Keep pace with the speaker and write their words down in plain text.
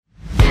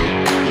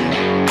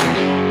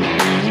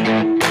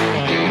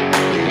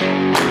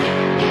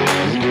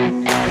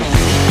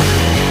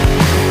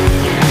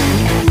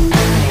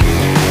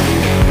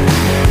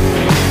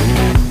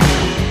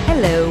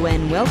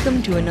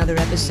welcome to another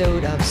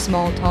episode of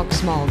Small Talk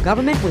Small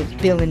Government with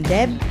Bill and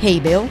Deb. Hey,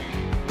 Bill.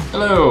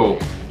 Hello.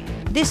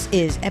 This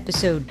is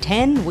episode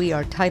 10. We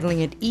are titling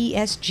it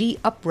ESG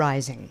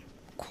Uprising.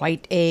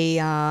 Quite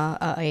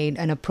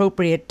an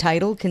appropriate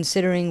title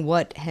considering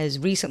what has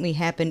recently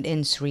happened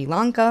in Sri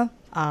Lanka.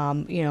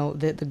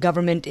 The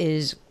government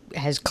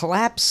has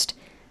collapsed.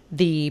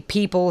 The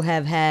people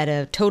have had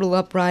a total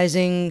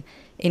uprising,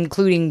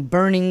 including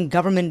burning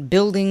government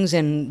buildings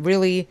and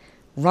really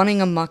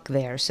running amok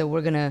there. So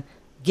we're going to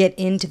get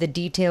into the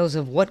details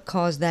of what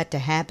caused that to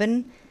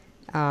happen,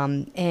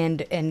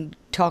 and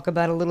talk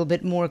about a little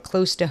bit more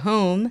close to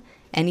home,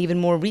 and even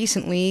more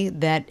recently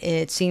that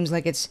it seems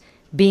like it's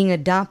being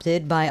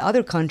adopted by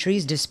other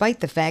countries, despite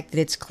the fact that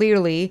it's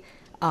clearly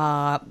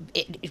a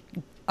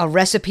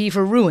recipe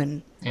for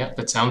ruin. Yeah,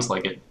 that sounds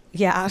like it.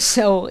 Yeah,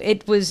 so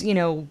it was,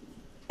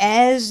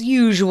 as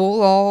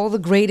usual, all the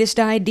greatest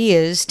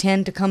ideas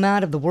tend to come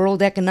out of the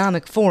World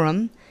Economic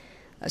Forum.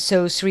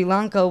 So Sri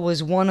Lanka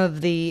was one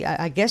of the,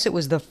 I guess it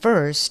was the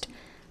first,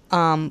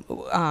 kind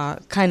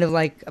of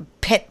like a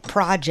pet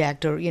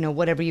project, or,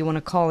 whatever you want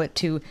to call it,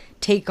 to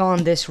take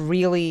on this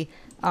really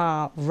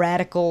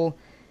radical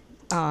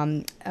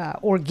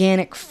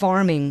organic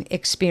farming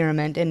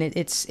experiment. And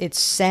it's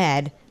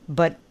sad,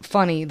 but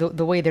funny,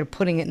 the way they're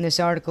putting it in this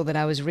article that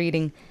I was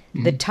reading.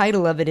 Mm-hmm. The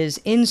title of it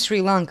is, "In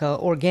Sri Lanka,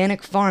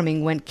 Organic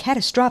Farming Went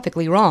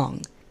Catastrophically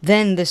Wrong."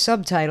 Then the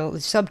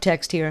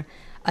subtext here,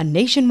 "A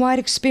nationwide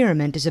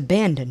experiment is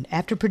abandoned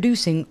after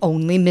producing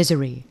only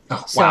misery."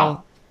 Oh, so,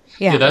 wow.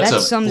 Yeah, that's that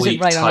a sums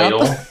bleak it right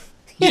title. on up.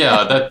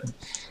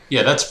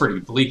 That's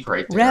pretty bleak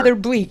right there. Rather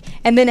bleak.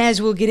 And then, as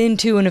we'll get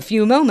into in a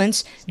few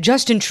moments,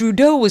 Justin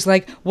Trudeau was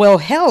like, well,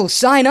 hell,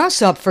 sign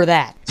us up for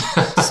that.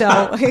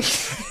 So,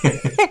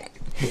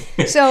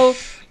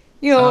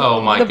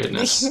 oh my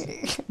goodness.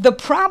 The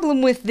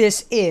problem with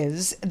this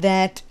is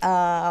that,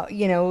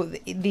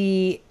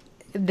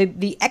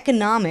 the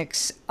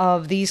economics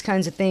of these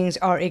kinds of things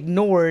are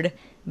ignored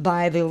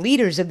by the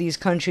leaders of these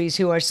countries,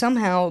 who are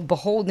somehow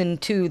beholden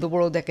to the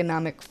World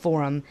Economic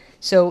Forum.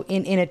 So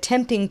in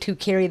attempting to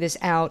carry this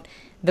out,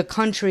 the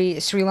country,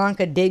 Sri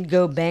Lanka, did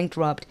go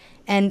bankrupt,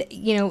 and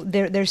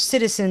their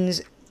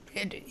citizens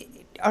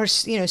are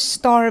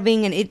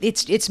starving, and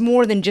it's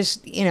more than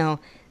just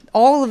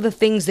all of the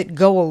things that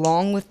go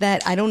along with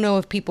that. I don't know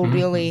if people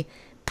really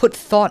put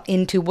thought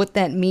into what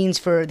that means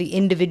for the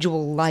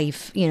individual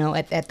life,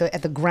 at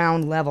the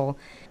ground level.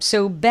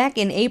 So back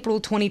in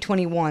April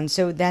 2021,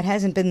 so that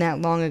hasn't been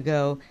that long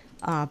ago,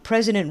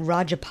 President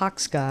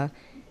Rajapaksa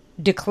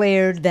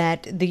declared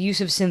that the use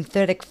of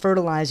synthetic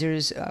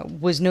fertilizers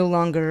was no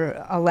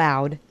longer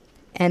allowed,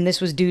 and this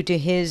was due to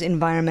his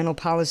environmental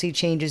policy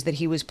changes that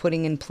he was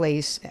putting in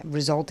place,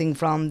 resulting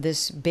from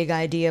this big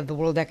idea of the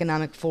World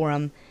Economic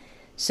Forum.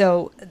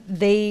 So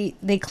they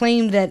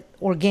claimed that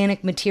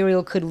organic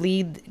material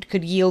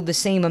could yield the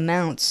same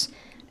amounts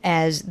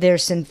as their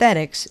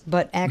synthetics,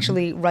 but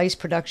actually rice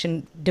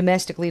production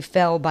domestically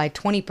fell by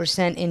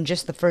 20% in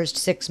just the first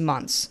 6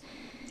 months.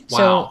 Wow.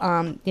 So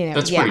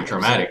that's pretty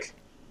dramatic.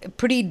 A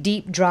pretty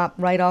deep drop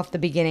right off the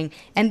beginning.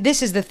 And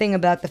this is the thing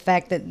about the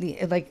fact that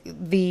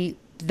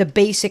the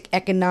basic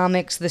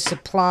economics, the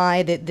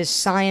supply, the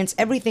science,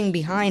 everything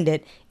behind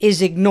it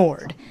is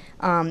ignored.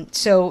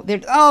 So they're,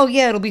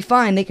 it'll be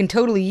fine. They can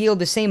totally yield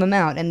the same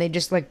amount, and they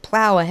just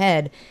plow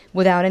ahead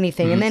without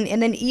anything. Mm-hmm.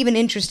 And then even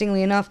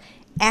interestingly enough,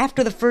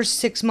 after the first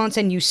 6 months,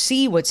 and you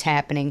see what's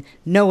happening,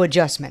 no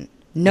adjustment.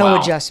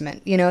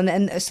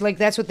 And it's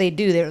that's what they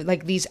do. They're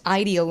like these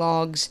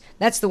ideologues.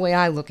 That's the way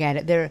I look at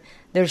it.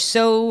 They're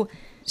so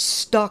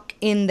stuck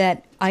in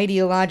that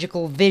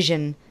ideological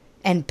vision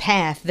and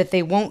path that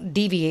they won't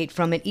deviate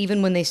from it,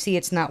 even when they see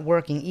it's not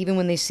working, even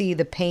when they see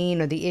the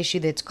pain or the issue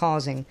that's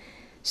causing.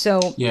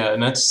 So yeah,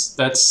 and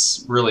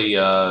that's really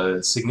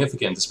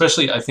significant,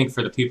 especially I think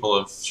for the people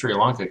of Sri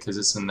Lanka, because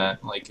it's in that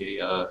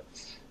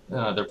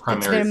their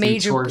primary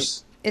food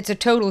source. It's a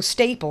total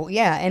staple,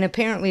 yeah, and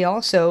apparently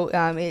also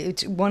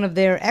it's one of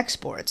their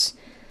exports.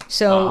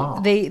 So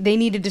they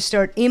needed to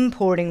start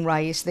importing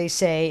rice. They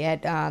say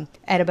at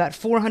about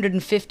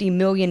 $450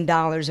 million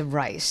of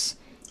rice.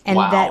 And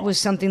that was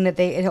something that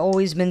they had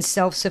always been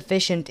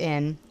self-sufficient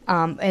in.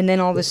 And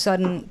then all of a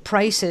sudden,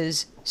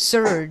 prices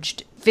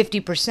surged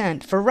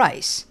 50% for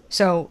rice.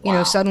 So,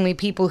 suddenly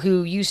people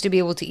who used to be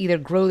able to either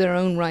grow their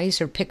own rice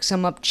or pick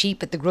some up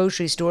cheap at the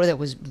grocery store that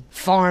was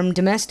farmed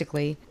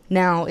domestically,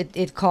 now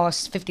it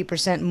costs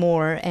 50%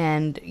 more,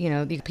 and,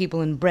 the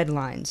people in bread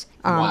lines.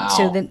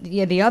 So then,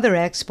 the other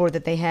export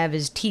that they have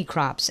is tea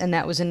crops, and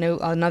that was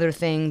another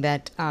thing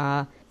that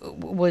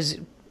was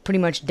pretty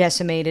much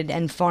decimated,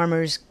 and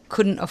farmers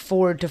couldn't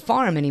afford to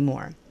farm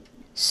anymore.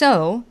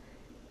 So,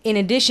 in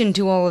addition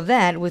to all of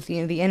that, with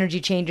the energy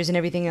changes and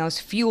everything else,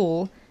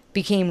 fuel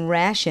became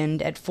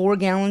rationed at 4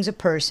 gallons a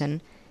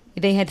person.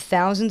 They had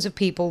thousands of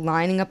people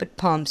lining up at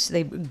pumps.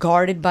 They were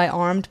guarded by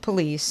armed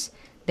police.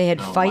 They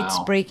had fights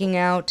breaking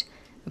out,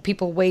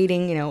 people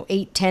waiting,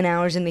 8-10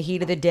 hours in the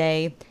heat of the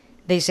day.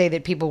 They say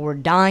that people were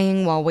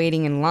dying while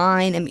waiting in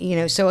line.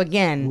 And, so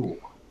again,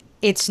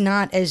 it's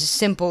not as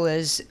simple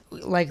as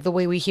like the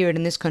way we hear it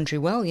in this country.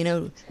 Well,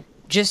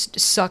 just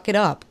suck it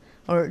up,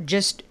 or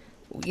just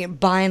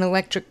buy an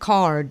electric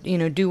car,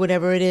 do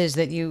whatever it is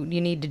that you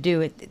need to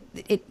do.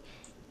 It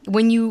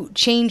when you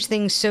change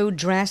things so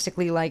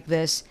drastically like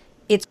this,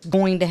 it's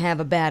going to have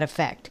a bad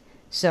effect.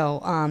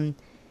 So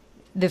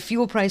the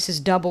fuel price has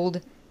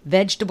doubled.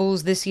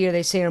 Vegetables this year,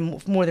 they say, are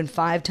more than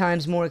 5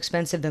 times more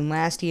expensive than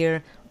last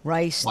year.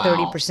 Rice, Wow.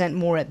 30%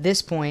 more at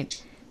this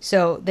point.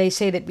 So they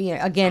say that,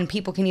 again,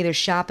 people can either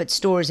shop at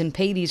stores and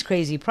pay these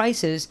crazy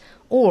prices,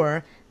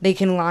 or they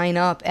can line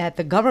up at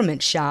the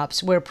government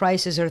shops where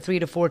prices are 3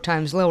 to 4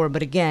 times lower.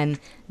 But again,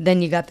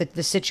 then you got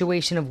the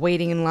situation of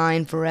waiting in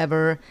line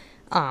forever.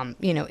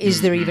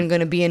 Is there even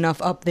going to be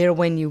enough up there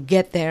when you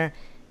get there?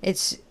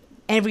 It's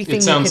everything It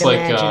you sounds could like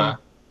imagine.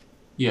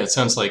 yeah, it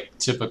sounds like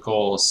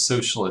typical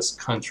socialist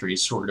country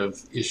sort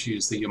of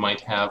issues that you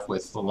might have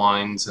with the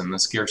lines and the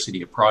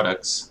scarcity of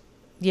products.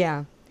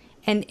 Yeah,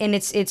 and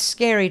it's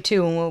scary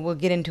too, and we'll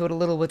get into it a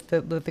little with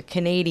the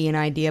Canadian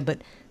idea.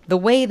 But the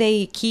way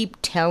they keep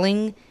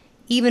telling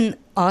even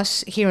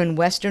us here in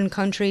Western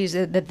countries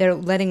that they're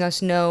letting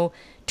us know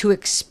to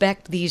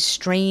expect these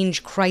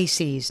strange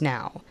crises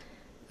now.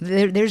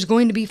 There's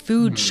going to be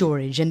food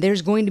shortage, and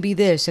there's going to be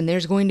this, and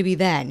there's going to be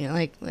that. And you're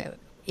like,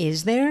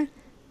 is there?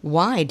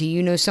 Why? Do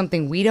you know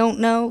something we don't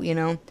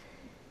know?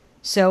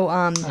 So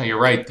Oh, you're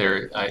right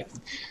there.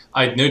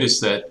 I'd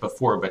noticed that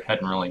before, but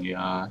hadn't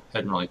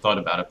really thought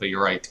about it. But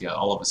you're right. Yeah,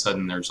 all of a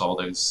sudden there's all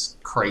those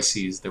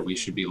crises that we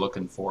should be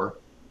looking for.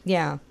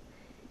 yeah.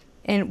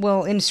 And,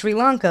 well, in Sri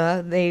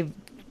Lanka, they've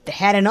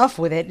had enough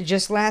with it.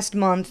 Just last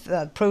month,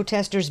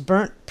 protesters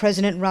burnt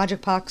President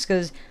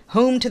Rajapaksa's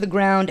home to the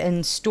ground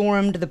and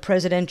stormed the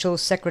presidential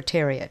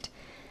secretariat.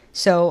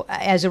 So,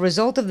 as a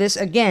result of this,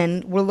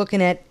 again, we're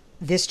looking at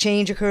this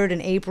change occurred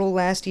in April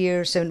last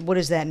year. So, what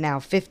is that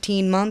now?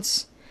 15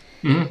 months?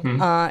 They're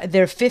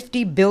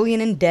 $50 billion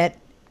in debt.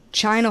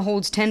 China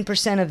holds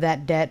 10% of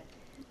that debt,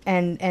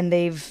 and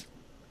they've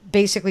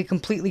basically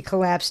completely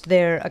collapsed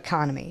their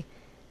economy.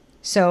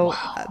 So,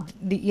 Wow.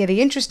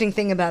 the interesting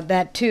thing about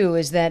that too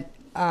is that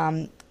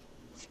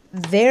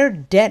their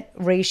debt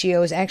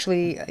ratio is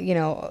actually,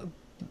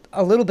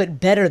 a little bit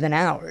better than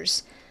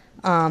ours.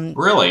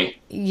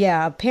 Really?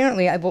 Yeah,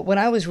 apparently, what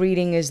I was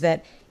reading is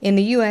that in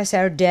the U.S.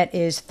 our debt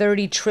is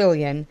 30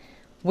 trillion,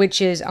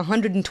 which is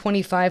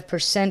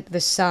 125%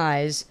 the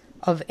size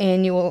of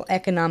annual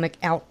economic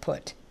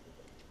output.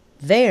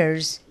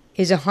 Theirs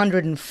is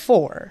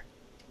 104.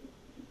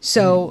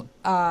 So,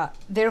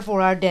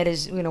 therefore, our debt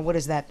is, what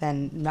is that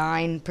then?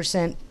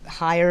 9%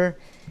 higher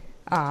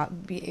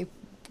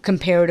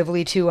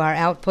comparatively to our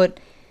output.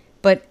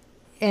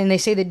 And they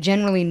say that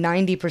generally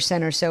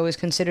 90% or so is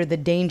considered the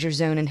danger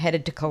zone and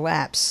headed to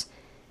collapse.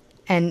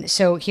 And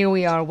so here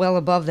we are, well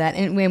above that,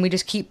 and we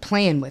just keep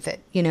playing with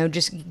it.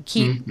 Just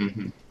keep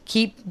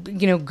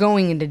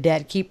going into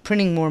debt, keep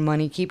printing more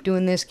money, keep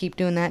doing this, keep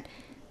doing that,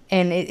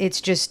 and it's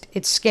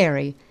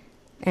scary.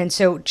 And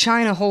so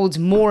China holds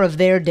more of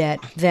their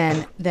debt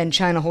than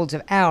China holds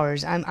of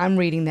ours. I'm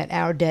reading that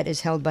our debt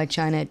is held by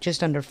China at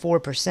just under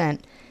 4%.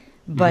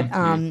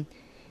 But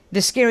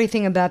the scary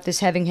thing about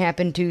this having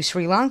happened to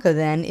Sri Lanka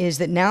then is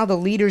that now the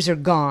leaders are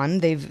gone.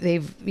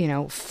 They've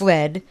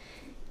fled,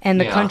 and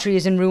the Yeah. country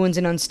is in ruins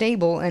and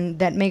unstable, and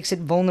that makes it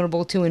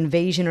vulnerable to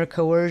invasion or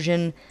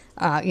coercion.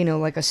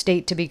 Like a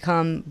state to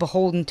become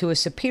beholden to a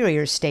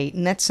superior state,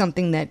 and that's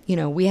something that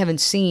we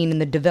haven't seen in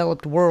the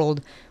developed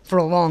world for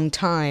a long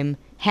time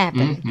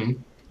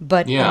happen.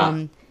 But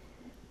Yeah.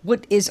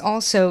 what is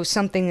also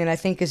something that I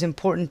think is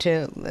important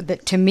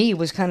that to me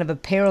was kind of a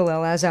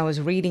parallel as I was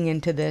reading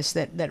into this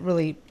that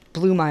really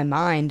blew my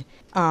mind,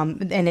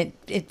 and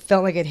it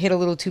felt like it hit a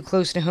little too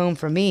close to home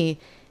for me,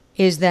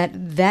 is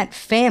that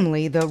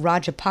family, the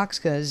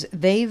Rajapaksas,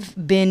 they've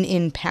been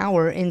in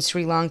power in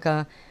Sri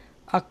Lanka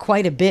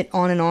quite a bit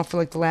on and off for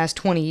like the last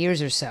 20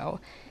 years or so.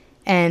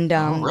 And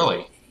Oh,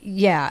 really?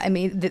 yeah, I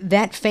mean,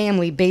 that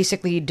family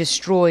basically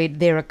destroyed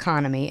their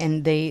economy,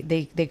 and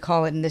they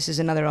call it, and this is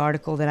another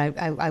article that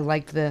I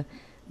liked the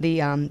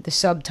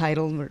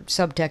subtitle or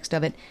subtext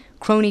of it: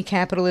 crony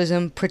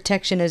capitalism,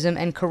 protectionism,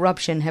 and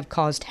corruption have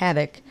caused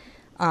havoc.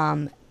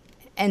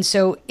 And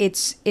so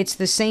it's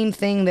the same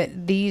thing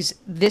that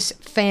this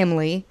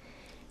family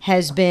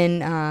has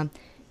been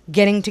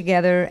getting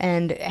together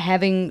and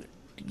having,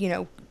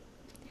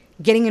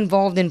 getting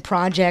involved in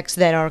projects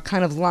that are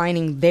kind of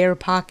lining their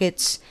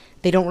pockets.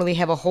 They don't really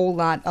have a whole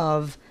lot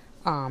of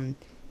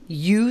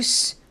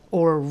use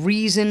or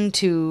reason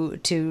to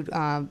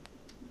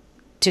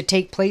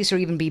take place or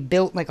even be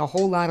built, like a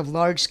whole lot of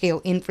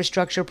large-scale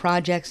infrastructure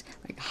projects,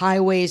 like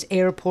highways,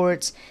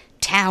 airports,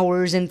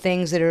 towers, and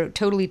things that are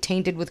totally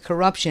tainted with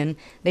corruption.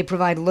 They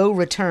provide low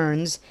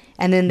returns,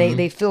 and then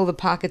they fill the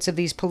pockets of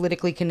these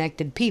politically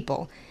connected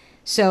people.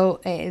 So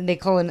they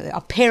call it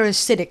a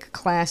parasitic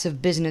class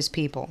of business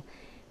people.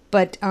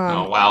 But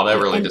Oh, wow, that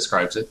really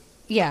describes it.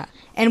 yeah,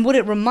 and what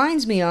it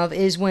reminds me of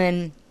is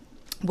when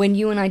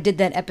you and I did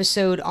that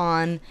episode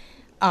on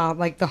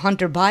like the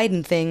Hunter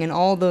Biden thing and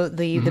all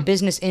the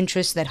business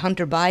interests that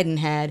Hunter Biden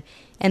had,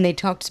 and they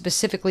talked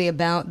specifically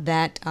about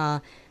that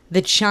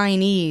the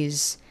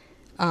Chinese,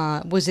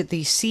 was it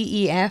the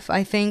CEF,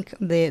 I think,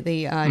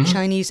 the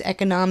Chinese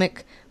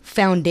Economic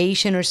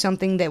Foundation or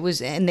something, that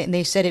was, and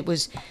they said it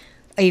was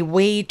a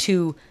way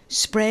to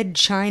spread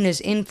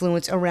China's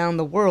influence around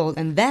the world,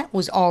 and that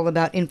was all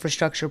about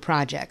infrastructure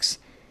projects.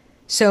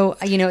 So,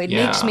 it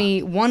makes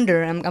me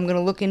wonder, I'm going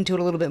to look into it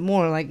a little bit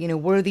more, like,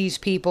 were these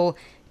people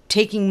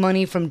taking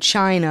money from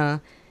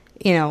China,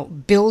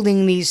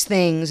 building these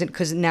things,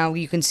 because now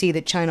you can see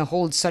that China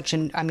holds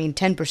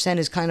 10%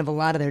 is kind of a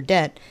lot of their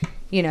debt,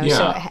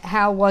 so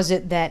how was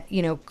it that,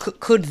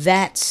 could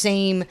that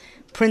same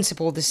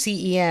principle, the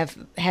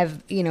CEF,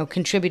 have,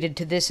 contributed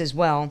to this as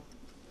well?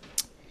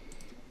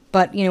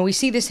 But, we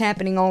see this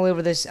happening all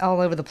over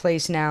the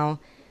place now.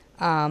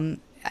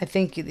 I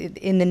think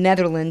in the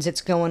Netherlands it's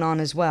going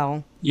on as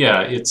well.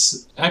 Yeah,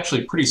 it's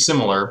actually pretty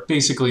similar.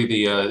 Basically,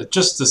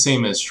 just the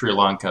same as Sri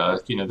Lanka.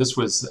 This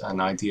was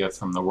an idea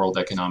from the World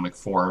Economic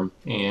Forum,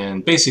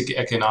 and basic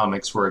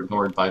economics were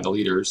ignored by the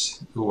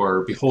leaders who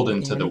are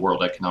beholden to the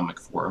World Economic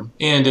Forum.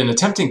 And in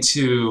attempting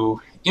to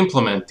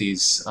implement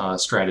these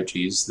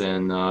strategies,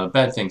 then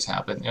bad things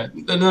happen.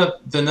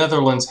 The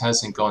Netherlands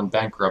hasn't gone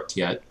bankrupt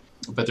yet,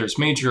 but there's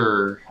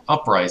major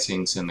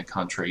uprisings in the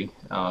country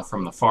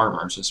from the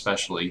farmers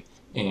especially.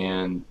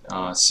 And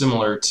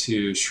similar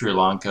to Sri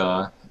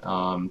Lanka,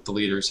 the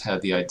leaders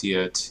had the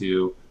idea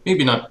to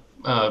maybe not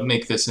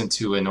make this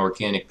into an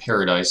organic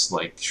paradise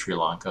like Sri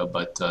Lanka,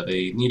 but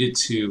they needed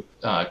to,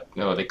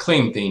 they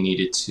claimed they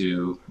needed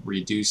to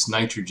reduce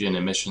nitrogen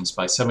emissions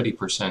by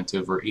 70%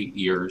 over 8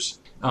 years,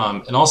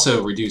 and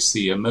also reduce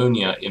the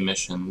ammonia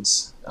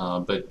emissions.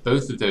 But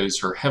both of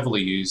those are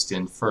heavily used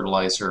in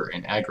fertilizer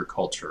and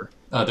agriculture.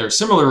 There are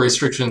similar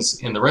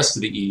restrictions in the rest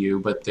of the EU,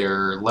 but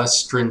they're less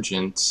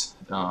stringent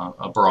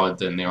abroad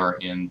than they are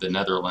in the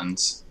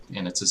Netherlands,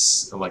 and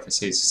it's like I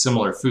say,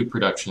 similar food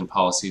production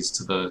policies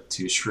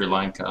to Sri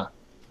Lanka.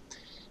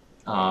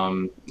 Now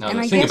and the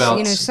I thing guess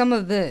about some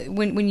of the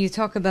when you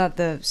talk about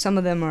some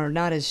of them are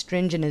not as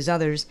stringent as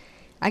others.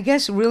 I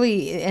guess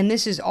really, and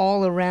this is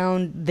all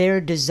around their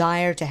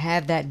desire to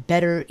have that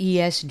better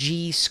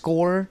ESG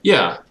score.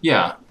 yeah,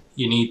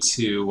 you need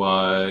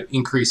to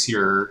increase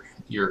your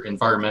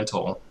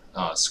environmental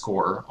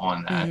score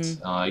on that.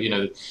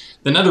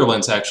 The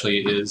Netherlands actually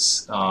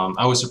is,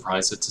 I was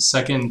surprised, it's the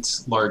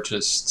second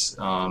largest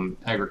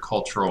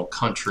agricultural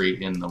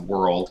country in the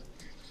world,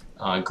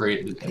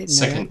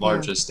 second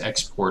largest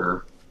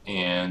exporter,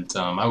 and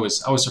I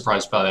was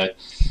surprised by that.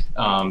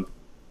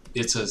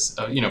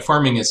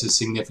 Farming is a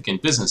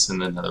significant business in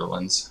the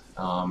Netherlands.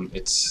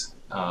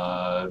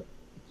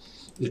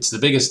 It's the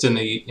biggest in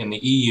the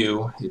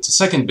EU. It's the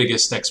second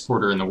biggest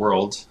exporter in the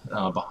world,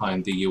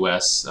 behind the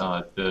U.S.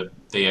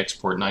 They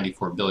export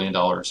 $94 billion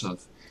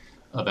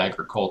of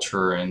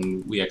agriculture,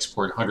 and we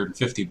export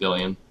 $150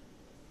 billion.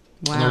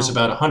 Wow. And there's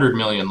about 100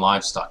 million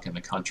livestock in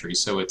the country,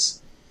 so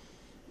it's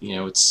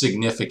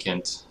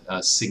significant,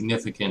 a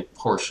significant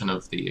portion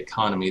of the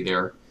economy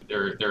there.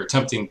 They're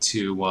attempting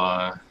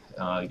to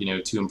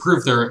to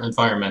improve their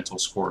environmental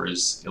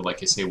scores,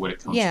 like I say, what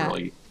it comes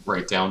really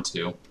right down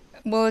to.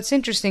 Well, it's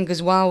interesting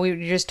because while we were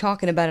just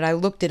talking about it, I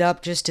looked it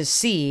up just to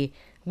see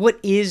what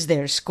is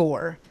their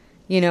score.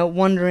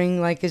 Wondering,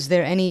 like, is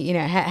there any,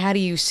 how do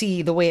you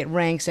see the way it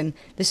ranks? And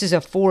this is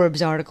a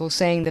Forbes article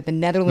saying that the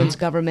Netherlands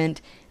government,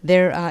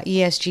 their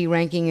ESG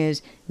ranking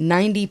is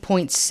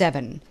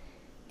 90.7,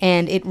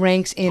 and it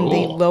ranks in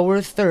the lower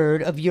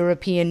third of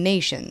European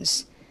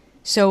nations.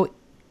 So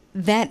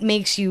that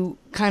makes you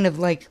kind of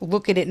like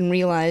look at it and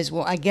realize,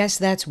 well, I guess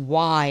that's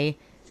why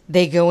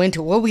they go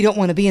into, well, we don't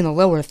want to be in the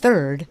lower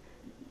third.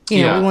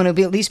 We want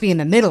to at least be in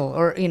the middle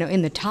or,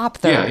 in the top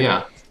third.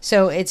 Yeah.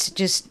 So it's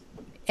just,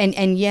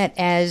 and yet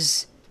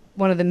as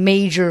one of the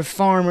major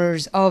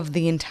farmers of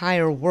the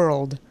entire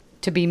world,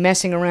 to be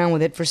messing around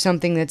with it for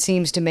something that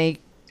seems to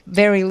make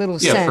very little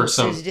sense.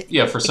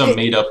 For some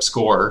made up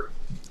score.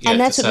 And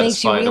that's what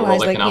makes you realize,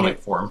 World Economic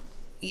Forum.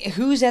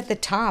 Who's at the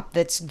top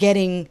that's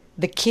getting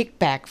the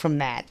kickback from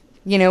that?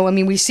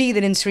 We see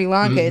that in Sri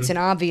Lanka, it's an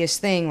obvious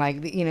thing.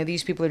 Like,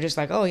 these people are just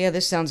like, oh, yeah,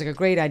 this sounds like a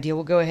great idea.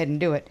 We'll go ahead and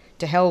do it.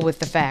 To hell with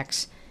the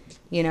facts,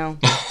 And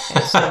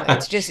so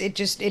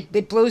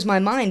it blows my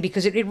mind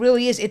because it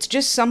really is. It's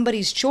just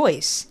somebody's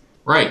choice.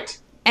 Right.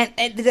 And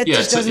that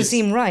just doesn't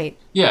seem right.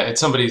 Yeah, it's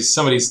somebody's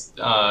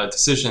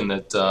decision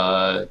that,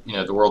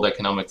 the World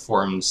Economic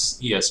Forum's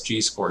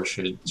ESG score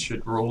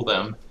should rule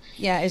them.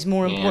 Yeah, is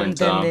more important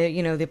than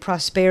the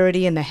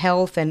prosperity and the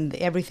health and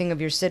everything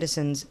of your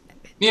citizens.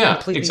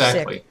 Yeah,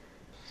 exactly. Sick.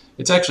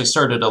 It's actually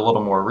started a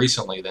little more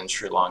recently than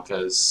Sri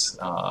Lanka's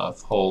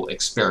whole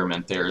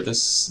experiment there.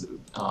 It's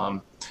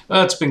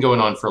been going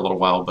on for a little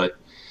while, but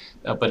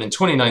in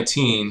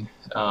 2019,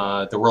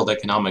 the World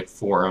Economic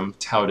Forum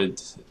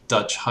touted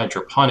Dutch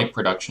hydroponic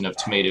production of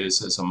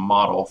tomatoes as a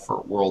model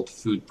for world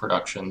food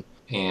production.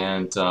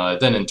 And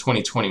then in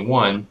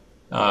 2021,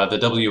 the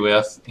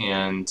WF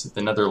and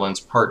the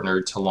Netherlands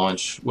partnered to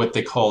launch what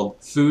they called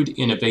food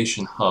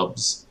innovation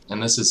hubs.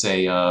 and this is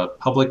a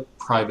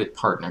public-private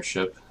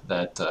partnership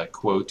that,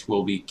 quote,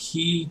 will be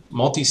key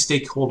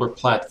multi-stakeholder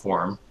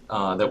platform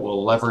that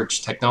will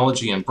leverage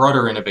technology and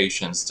broader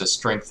innovations to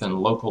strengthen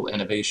local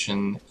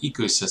innovation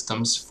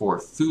ecosystems for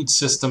food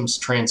systems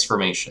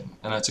transformation.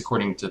 And that's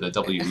according to the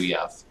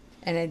WEF.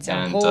 And it's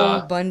a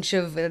whole bunch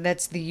of,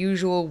 that's the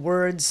usual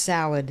word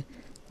salad.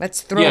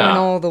 Let's throw in Yeah.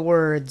 all the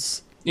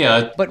words.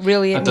 Yeah, But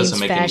really, it that doesn't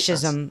means make any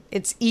sense. fascism.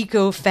 It's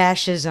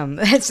eco-fascism.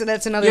 That's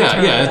another Yeah,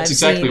 term yeah, that that's I've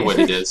exactly seen. what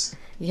it is.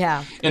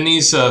 Yeah. And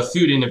these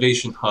food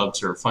innovation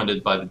hubs are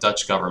funded by the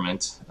Dutch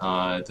government.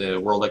 The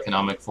World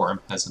Economic Forum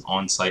has an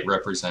on-site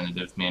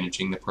representative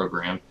managing the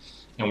program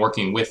and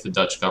working with the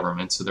Dutch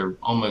government. So they're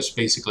almost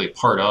basically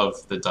part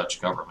of the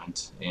Dutch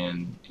government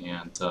and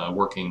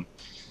working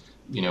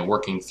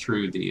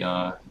through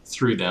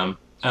them.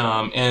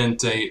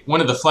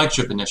 One of the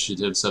flagship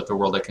initiatives of the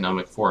World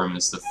Economic Forum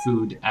is the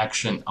Food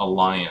Action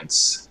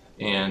Alliance.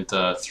 And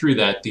through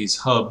that, these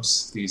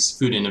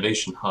food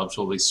innovation hubs,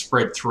 will be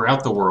spread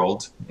throughout the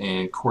world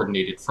and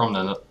coordinated from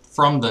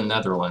the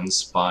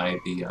Netherlands by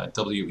the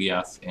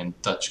WEF and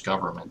Dutch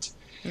government.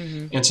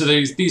 Mm-hmm. And so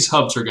these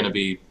hubs are going to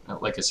be,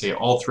 like I say,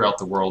 all throughout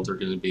the world. They're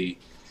going to be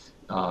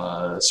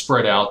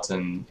spread out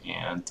and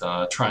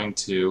trying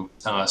to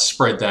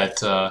spread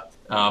that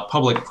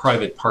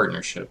public-private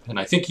partnership. And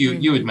I think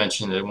you had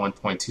mentioned at one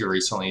point too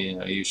recently,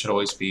 you should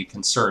always be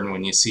concerned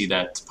when you see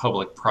that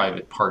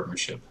public-private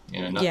partnership.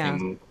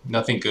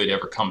 Nothing good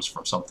ever comes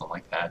from something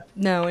like that.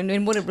 No,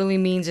 and what it really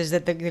means is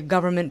that the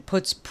government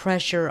puts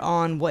pressure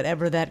on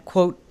whatever that,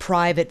 quote,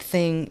 private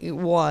thing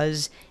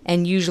was,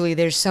 and usually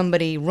there's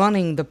somebody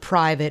running the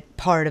private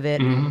part of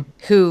it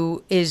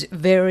who is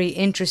very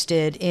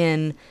interested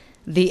in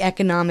the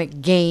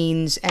economic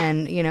gains,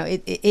 and,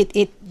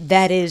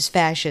 that is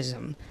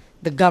fascism.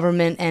 The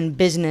government and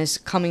business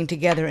coming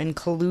together and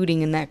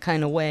colluding in that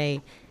kind of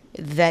way,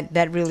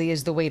 that really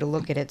is the way to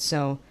look at it.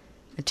 So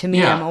to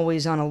me, I'm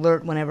always on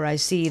alert whenever I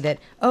see that,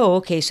 so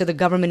the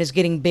government is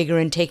getting bigger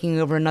and taking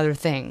over another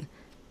thing.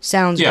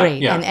 Sounds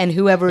great. Yeah. And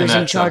whoever is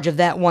in charge of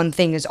that one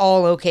thing is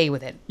all okay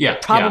with it. Yeah.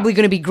 Probably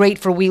going to be great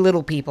for we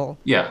little people.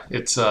 Yeah,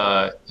 it's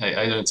I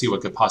don't see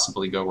what could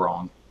possibly go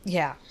wrong.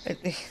 Yeah.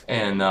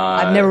 And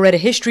I've never read a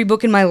history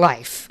book in my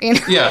life.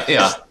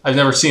 Yeah. I've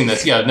never seen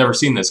this. Yeah, I've never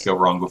seen this go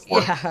wrong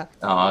before.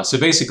 Yeah. So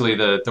basically,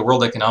 the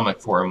World Economic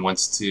Forum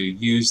wants to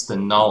use the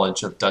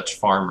knowledge of Dutch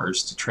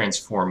farmers to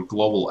transform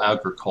global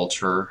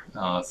agriculture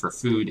for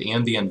food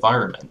and the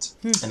environment.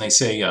 And they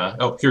say,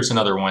 here's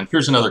another one.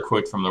 Here's another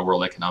quote from the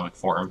World Economic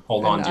Forum.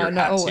 Hold on to your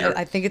hats here.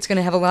 I think it's going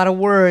to have a lot of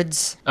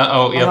words.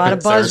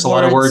 There's a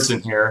lot of words in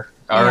here.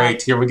 All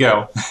right, here we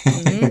go.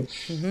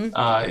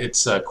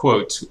 It's a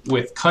quote,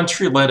 with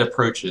country-led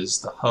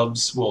approaches, the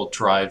hubs will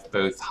drive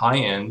both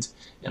high-end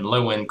and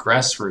low-end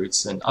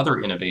grassroots and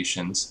other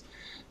innovations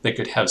that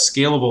could have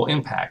scalable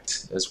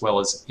impact, as well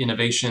as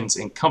innovations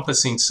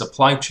encompassing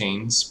supply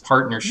chains,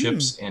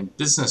 partnerships, and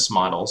business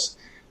models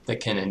that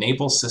can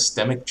enable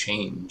systemic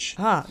change.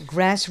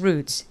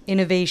 Grassroots,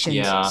 innovations,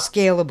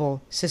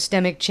 scalable,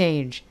 systemic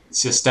change.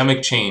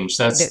 Systemic change,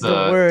 that's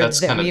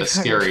kind of the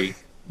scary...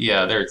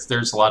 Yeah,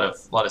 there's a lot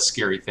of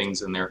scary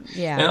things in there.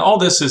 Yeah. And all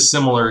this is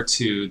similar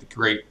to the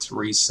Great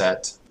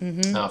Reset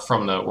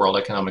from the World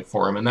Economic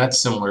Forum, and that's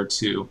similar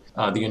to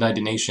the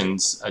United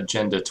Nations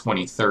Agenda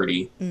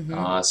 2030.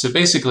 So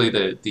basically,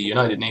 the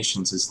United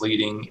Nations is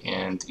leading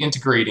and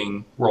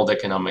integrating World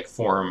Economic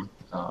Forum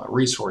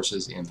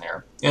resources in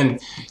there. And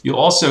you'll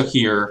also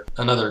hear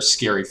another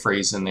scary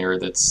phrase in there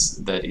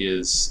that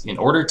is, in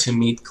order to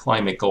meet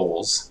climate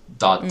goals, ...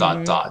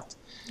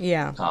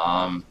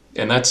 Yeah.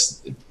 And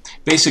that's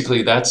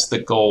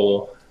the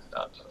goal,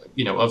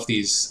 of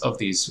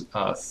these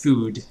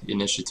food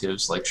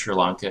initiatives like Sri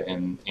Lanka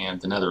and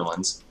the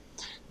Netherlands.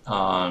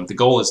 The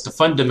goal is to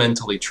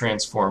fundamentally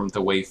transform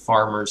the way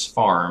farmers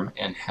farm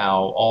and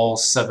how all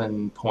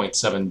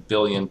 7.7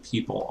 billion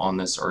people on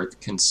this earth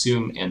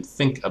consume and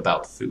think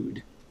about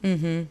food.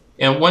 And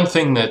one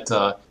thing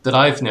that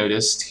I've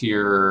noticed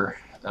here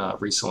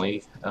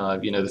recently,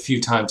 the few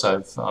times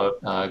I've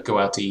go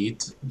out to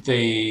eat,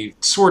 they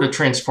sort of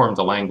transformed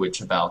the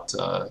language about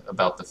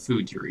the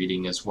food you're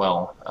eating as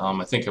well.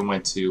 I think I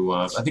went to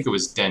I think it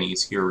was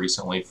Denny's here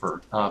recently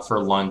for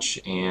lunch,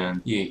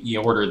 and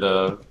you order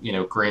the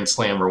Grand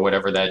Slam or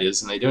whatever that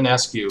is, and they don't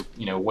ask you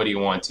what do you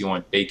want? Do you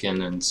want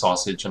bacon and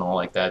sausage and all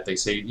like that? They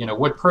say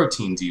what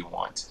protein do you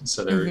want?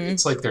 So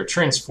it's like they're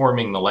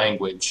transforming the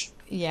language.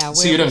 Yeah.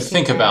 So you don't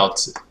think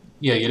about.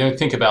 Yeah, you don't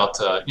think about,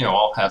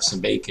 I'll have some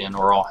bacon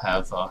or I'll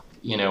have,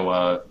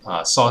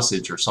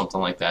 sausage or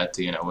something like that.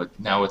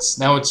 Now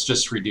it's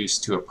just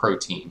reduced to a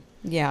protein.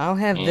 Yeah, I'll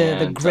have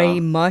the gray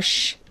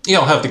mush. Yeah,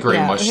 I'll have the gray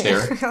mush there.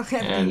 I'll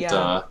have and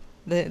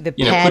the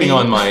patty.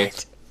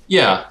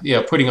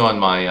 Putting on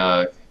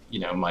my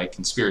my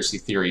conspiracy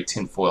theory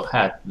tinfoil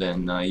hat,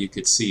 then you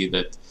could see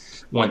that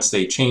once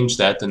they change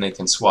that, then they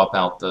can swap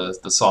out the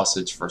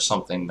sausage for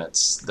something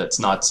that's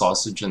not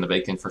sausage and the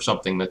bacon for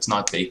something that's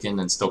not bacon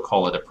and still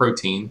call it a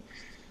protein,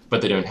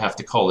 but they don't have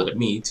to call it a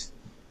meat.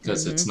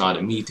 because it's not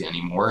a meat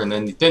anymore. And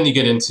then you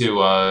get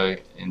into a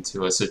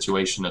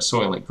situation of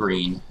soil it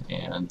green,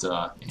 and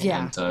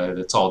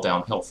it's all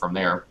downhill from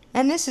there.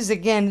 And this is,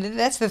 again,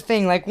 that's the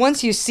thing. Like,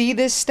 once you see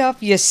this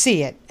stuff, you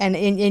see it, and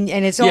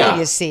it's all Yeah.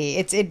 you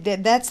see.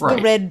 That's the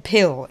Right. red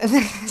pill.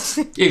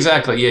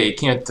 Exactly. Yeah, you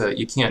can't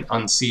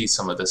unsee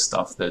some of this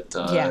stuff that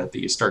Yeah. that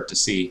you start to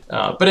see.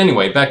 But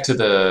anyway, back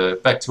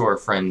to our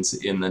friends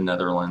in the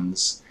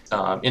Netherlands.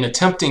 In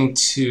attempting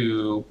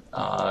to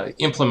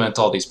implement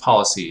all these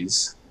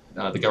policies,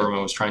 the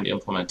government was trying to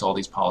implement all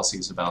these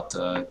policies about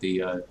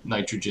the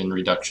nitrogen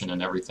reduction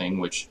and everything,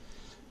 which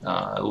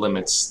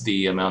limits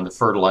the amount of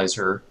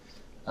fertilizer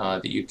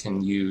that you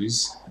can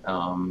use.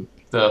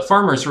 The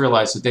farmers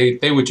realized that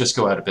they would just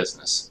go out of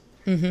business.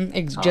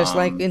 Just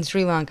like in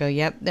Sri Lanka.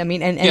 Yep. I mean,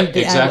 Yeah, I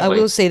exactly.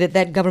 will say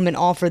that government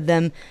offered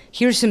them,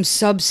 here's some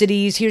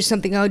subsidies, here's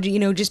something. Oh,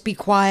 just be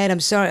quiet. I'm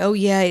sorry. Oh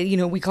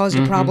yeah, we caused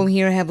a problem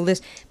here. Have a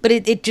list, but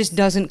it just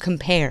doesn't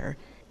compare.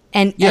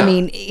 And I Yeah.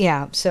 mean,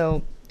 yeah.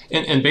 So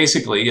And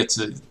basically, it's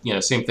a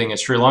same thing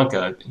as Sri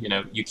Lanka.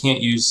 You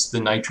can't use the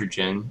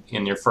nitrogen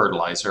in your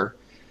fertilizer,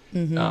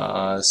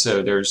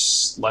 so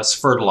there's less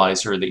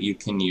fertilizer that you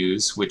can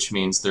use, which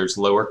means there's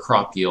lower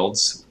crop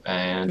yields.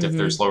 And if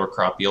there's lower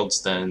crop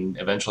yields, then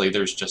eventually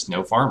there's just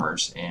no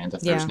farmers. And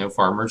if there's yeah. no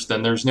farmers,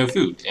 then there's no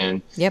food.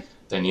 And Yep.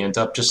 then you end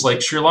up just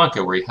like Sri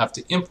Lanka, where you have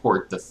to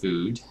import the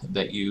food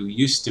that you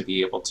used to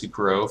be able to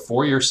grow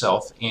for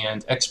yourself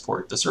and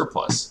export the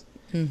surplus.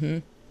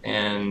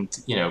 And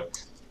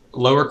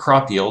lower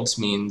crop yields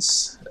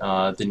means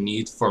the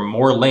need for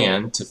more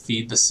land to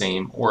feed the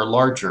same or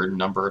larger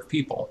number of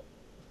people.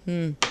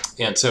 And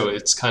so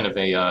it's kind of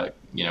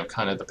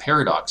kind of the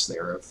paradox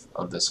there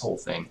of this whole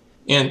thing.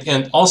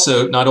 And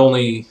also not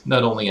only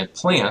in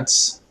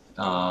plants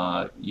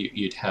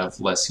you'd have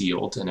less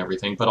yield and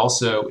everything, but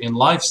also in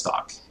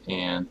livestock.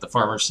 And the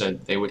farmers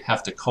said they would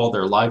have to cull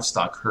their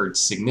livestock herds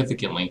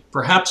significantly,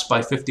 perhaps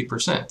by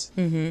 50%.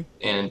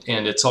 And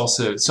it's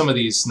also, some of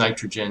these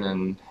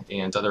nitrogen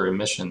and other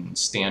emission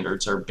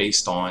standards are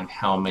based on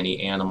how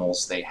many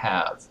animals they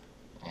have.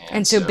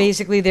 And so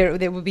basically,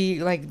 there would be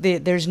like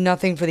there's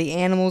nothing for the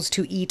animals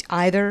to eat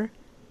either.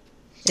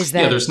 Is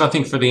that? Yeah, there's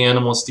nothing for the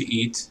animals to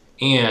eat,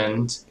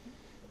 and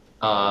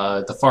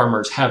the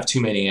farmers have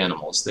too many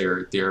animals.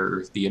 They're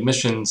the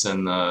emissions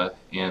and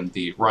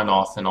the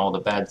runoff and all the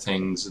bad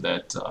things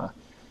that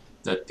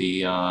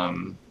the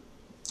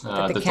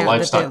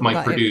livestock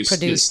might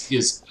produce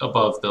is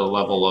above the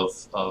level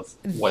of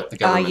what the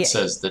government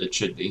says that it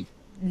should be.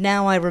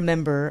 Now I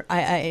remember.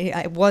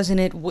 I wasn't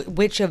it.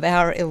 Which of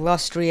our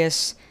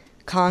illustrious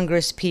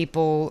Congress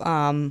people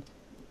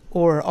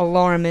or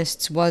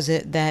alarmists was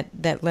it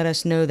that let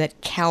us know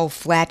that cow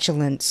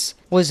flatulence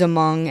was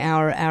among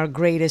our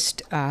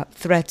greatest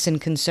threats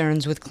and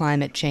concerns with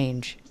climate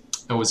change?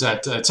 And was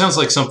that? It sounds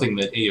like something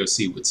that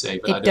AOC would say,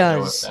 but I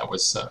don't know if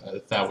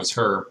that was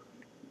her.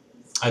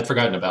 I'd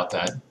forgotten about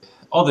that.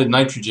 All the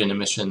nitrogen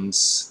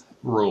emissions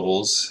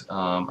rules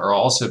are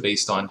also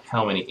based on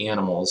how many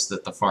animals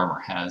that the farmer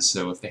has.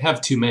 So if they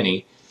have too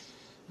many,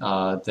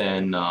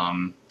 then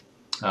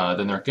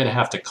they're going to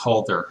have to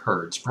cull their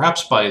herds,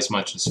 perhaps by as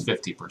much as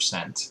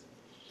 50%.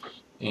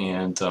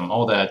 And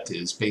all that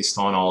is based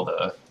on all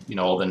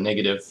the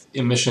negative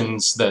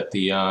emissions that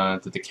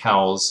the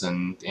cows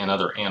and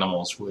other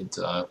animals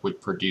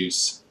would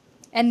produce.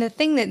 And the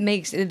thing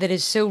that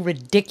is so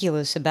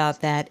ridiculous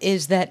about that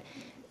is that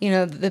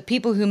the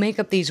people who make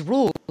up these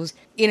rules,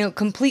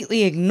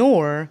 completely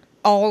ignore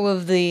all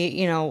of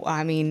the,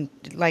 I mean,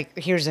 like,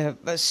 here's a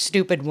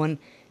stupid one.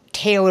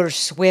 Taylor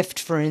Swift,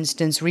 for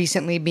instance,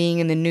 recently being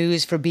in the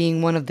news for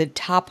being one of the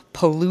top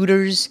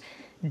polluters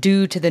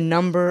due to the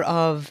number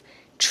of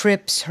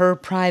trips her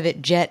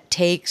private jet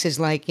takes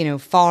is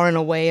far and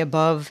away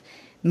above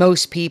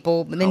most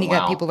people. But then you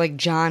got people like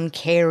John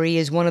Kerry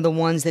is one of the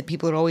ones that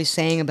people are always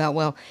saying about,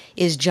 well,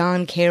 is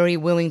John Kerry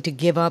willing to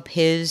give up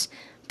his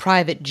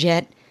private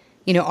jet?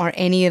 Are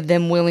any of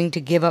them willing to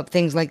give up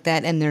things like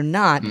that? And they're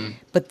not.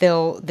 But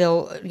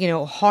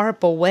they'll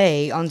harp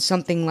away on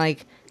something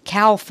like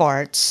cow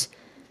farts,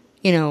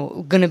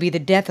 going to be the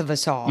death of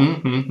us all.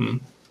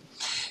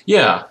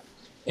 Yeah.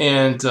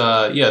 And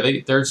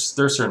they're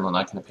certainly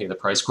not going to pay the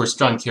price. Of course,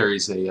 John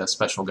Kerry's a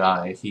special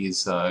guy.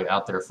 He's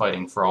out there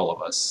fighting for all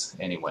of us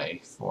anyway,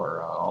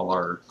 for all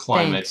our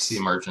climate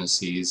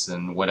emergencies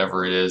and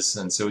whatever it is.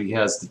 And so he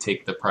has to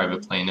take the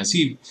private plane, as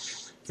he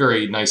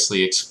very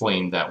nicely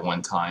explained that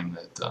one time,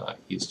 that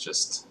he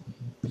just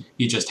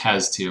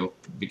has to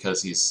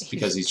because he's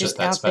just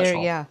that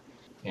special. There, yeah.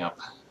 Yep.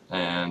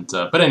 And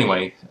but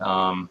anyway,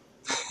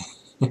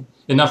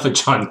 enough of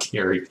John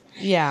Kerry.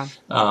 Yeah.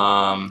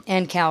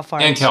 And cow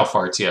farts. And cow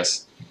farts,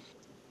 yes.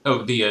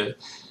 Oh, the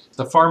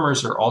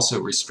farmers are also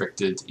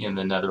restricted in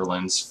the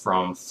Netherlands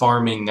from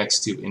farming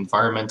next to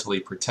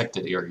environmentally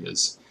protected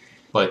areas.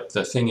 But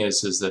the thing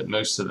is that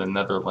most of the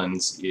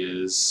Netherlands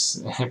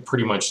is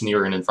pretty much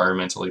near an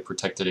environmentally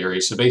protected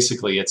area. So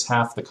basically, it's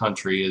half the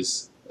country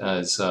is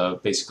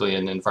basically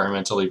an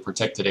environmentally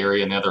protected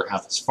area, and the other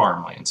half is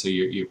farmland. So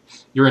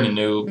you're in a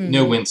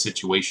no-win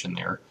situation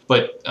there.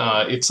 But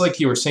it's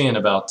like you were saying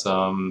about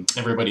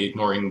everybody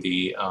ignoring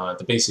the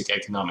basic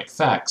economic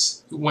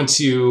facts. Once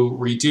you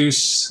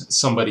reduce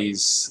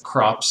somebody's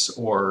crops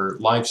or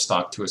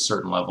livestock to a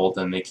certain level,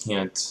 then they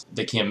can't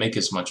make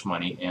as much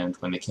money. And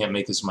when they can't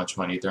make as much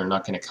money, they're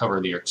not going to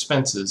cover their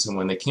expenses. And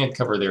when they can't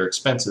cover their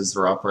expenses,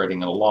 they're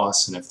operating at a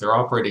loss. And if they're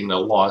operating at a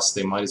loss,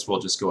 they might as well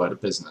just go out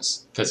of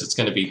business because it's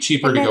going to be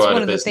cheaper And to go that's out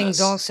one of of the things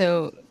business.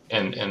 also.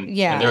 And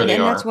Yeah, there they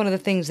and that's are. one of the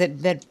things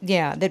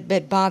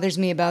that bothers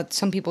me about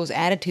some people's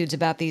attitudes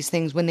about these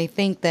things when they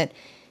think that,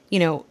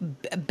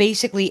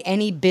 basically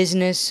any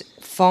business,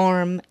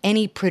 farm,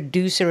 any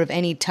producer of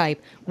any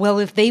type, well,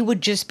 if they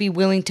would just be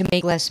willing to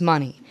make less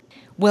money,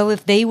 well,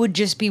 if they would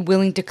just be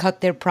willing to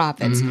cut their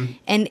profits, Hmm.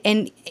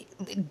 and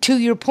to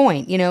your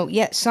point,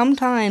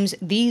 sometimes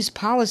these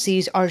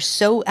policies are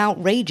so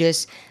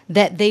outrageous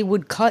that they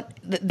would cut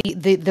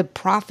the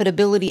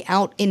profitability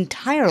out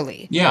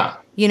entirely. Yeah.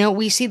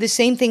 We see the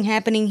same thing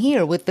happening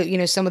here with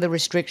some of the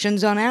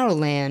restrictions on our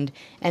land,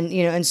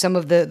 and some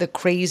of the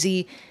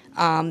crazy,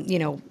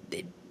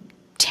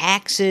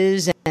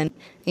 taxes, and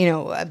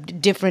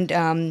different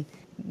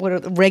what are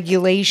the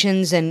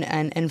regulations,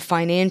 and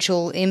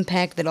financial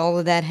impact that all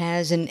of that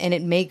has, and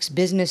it makes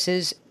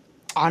businesses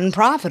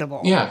unprofitable.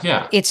 Yeah.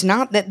 Yeah. It's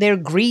not that they're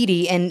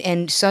greedy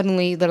and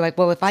suddenly they're like,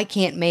 well, if I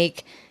can't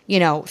make,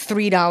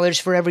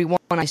 $3 for every one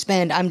I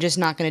spend, I'm just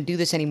not going to do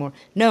this anymore.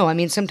 No, I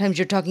mean, sometimes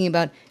you're talking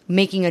about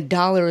making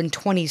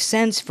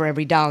 $1.20 for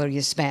every dollar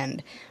you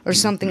spend, or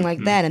something like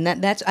Hmm. that. And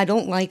that's I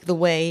don't like the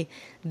way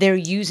they're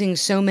using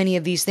so many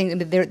of these things. I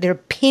mean, they're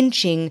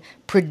pinching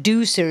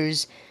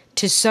producers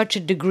to such a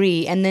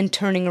degree, and then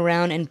turning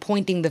around and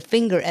pointing the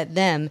finger at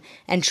them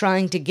and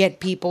trying to get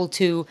people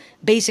to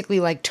basically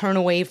like turn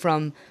away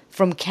from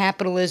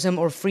capitalism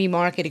or free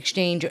market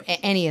exchange, or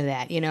any of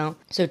that.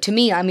 So to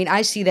me, I mean,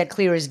 I see that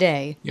clear as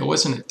day. Yeah,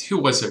 wasn't it? Who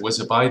was it? Was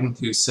it Biden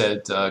who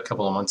said a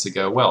couple of months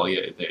ago? Well,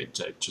 yeah,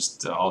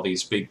 just all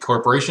these big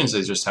corporations,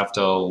 they just have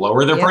to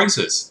lower their Yep.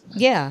 prices.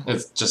 Yeah.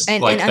 It's just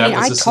And like I that mean,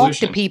 was I the talk to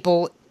solution.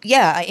 people,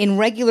 yeah, in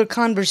regular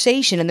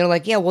conversation, and they're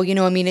like, yeah, well,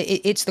 I mean,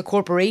 it's the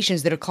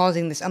corporations that are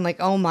causing this. I'm like,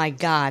 oh my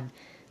God.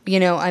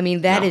 I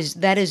mean, that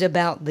Yeah. is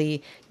about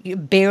the you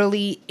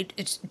barely,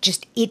 it's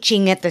just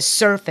itching at the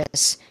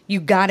surface. You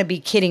got to be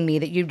kidding me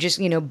that you just,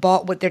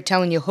 bought what they're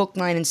telling you hook,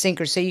 line, and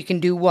sinker, so you can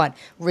do what?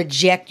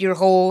 Reject your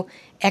whole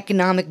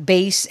economic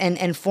base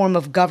and form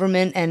of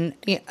government, and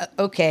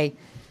okay.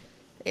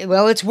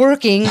 Well, it's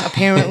working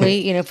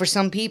apparently, for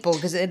some people,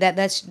 because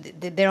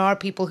there are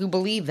people who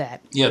believe that.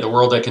 Yeah, the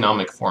World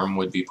Economic Forum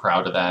would be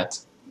proud of that.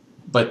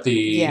 But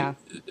Yeah.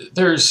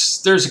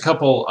 there's a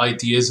couple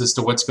ideas as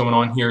to what's going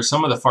on here.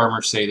 Some of the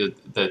farmers say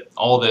that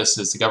all this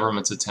is the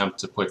government's attempt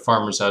to put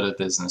farmers out of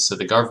business so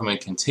the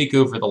government can take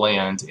over the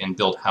land and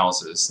build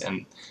houses.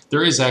 And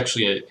there is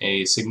actually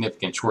a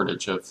significant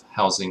shortage of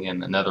housing in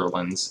the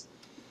Netherlands.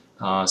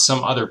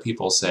 Some other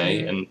people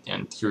say, Mm.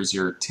 and here's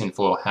your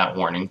tinfoil hat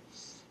warning,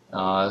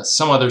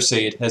 some others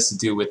say it has to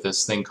do with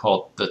this thing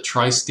called the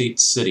Tri-State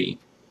City,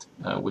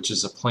 which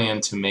is a plan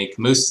to make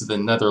most of the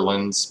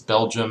Netherlands,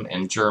 Belgium,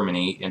 and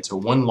Germany into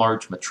one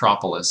large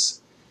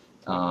metropolis,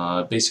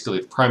 basically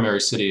the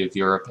primary city of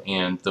Europe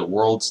and the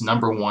world's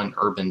 #1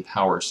 urban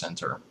power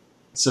center.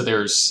 So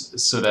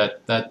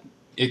that I'm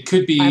it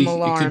could be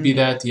alarmed.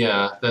 that,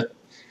 yeah, that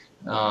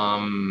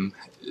um,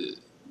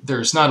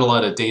 there's not a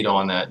lot of data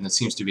on that, and it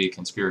seems to be a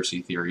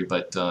conspiracy theory,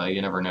 but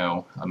you never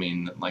know. I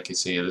mean, like I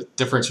say, the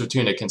difference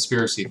between a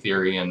conspiracy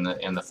theory and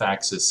the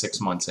facts is 6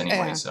 months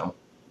anyway. Yeah. So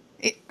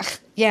It,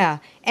 yeah,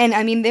 and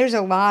I mean, there's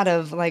a lot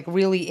of like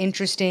really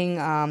interesting,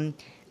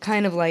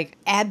 kind of like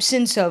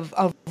absence of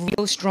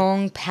real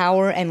strong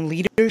power and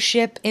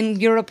leadership in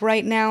Europe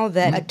right now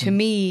that, to mhm.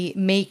 me,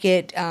 make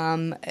it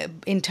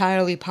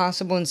entirely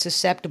possible and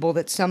susceptible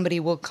that somebody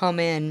will come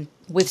in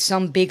with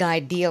some big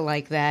idea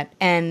like that,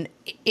 and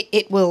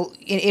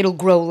it'll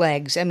grow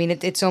legs. I mean,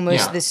 it's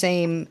almost Yeah, the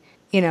same.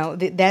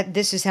 That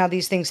this is how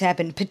these things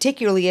happen,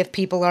 particularly if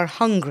people are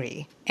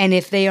hungry and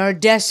if they are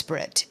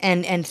desperate,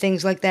 and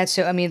things like that.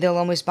 So I mean, they'll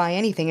almost buy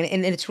anything,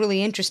 and it's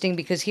really interesting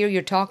because here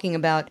you're talking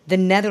about the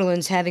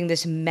Netherlands having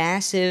this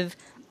massive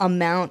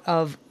amount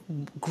of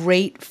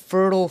great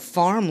fertile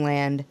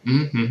farmland,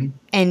 hmm,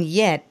 and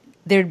yet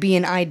there'd be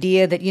an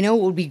idea that,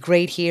 what would be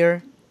great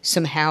here?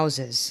 Some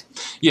houses.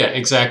 yeah,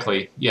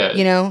 exactly. Yeah,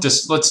 you know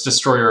just let's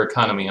destroy our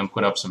economy and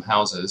put up some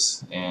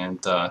houses,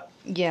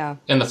 yeah.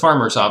 and the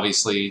farmers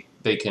obviously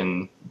they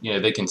can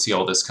see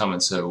all this coming.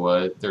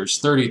 So there's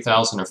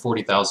 30,000 or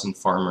 40,000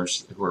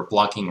 farmers who are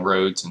blocking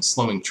roads and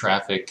slowing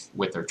traffic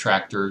with their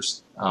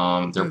tractors. They're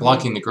Mm-hmm.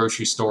 blocking the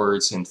grocery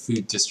stores and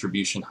food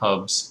distribution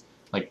hubs,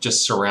 like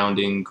just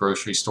surrounding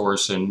grocery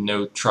stores, so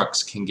no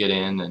trucks can get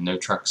in and no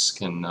trucks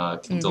can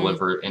Mm-hmm.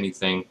 deliver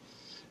anything.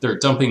 They're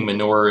dumping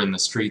manure in the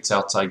streets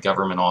outside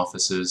government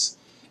offices.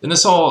 And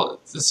this all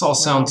Wow.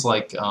 sounds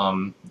like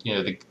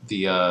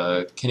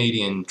the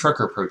Canadian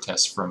trucker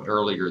protests from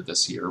earlier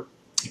this year.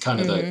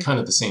 Mm-hmm. Kind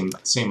of the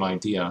same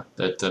idea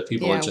that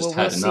people have Yeah, just well,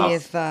 we'll had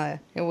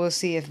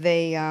see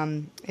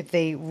enough. if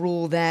they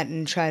rule that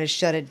and try to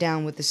shut it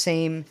down with the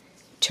same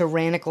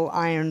tyrannical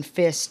iron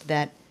fist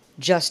that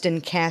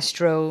Justin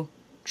Castro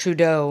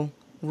Trudeau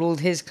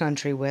ruled his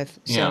country with,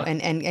 so Yeah.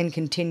 and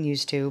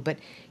continues to. But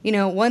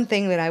one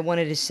thing that I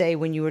wanted to say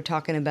when you were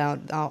talking about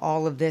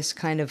all of this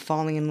kind of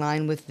falling in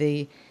line with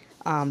the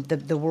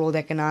World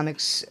Economic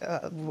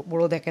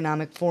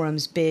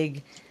Forum's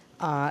big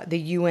the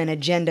UN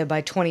agenda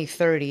by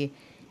 2030,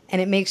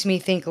 and it makes me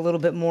think a little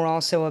bit more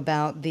also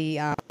about the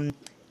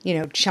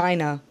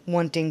China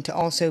wanting to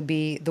also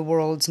be the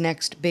world's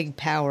next big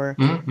power,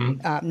 Hmm.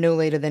 no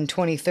later than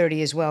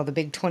 2030 as well, the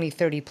big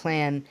 2030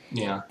 plan.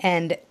 Yeah.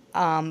 And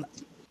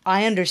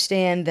I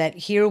understand that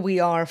here we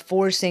are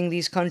forcing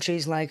these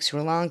countries like Sri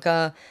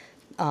Lanka,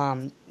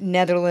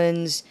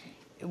 Netherlands,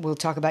 we'll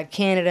talk about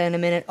Canada in a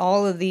minute,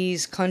 all of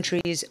these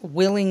countries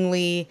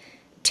willingly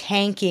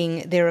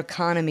tanking their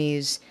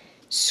economies,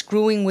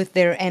 screwing with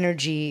their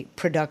energy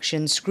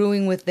production,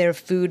 screwing with their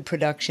food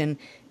production,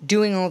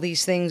 doing all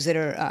these things that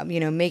are,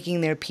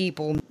 making their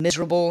people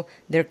miserable,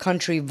 their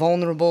country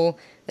vulnerable.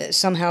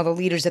 Somehow the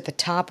leaders at the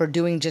top are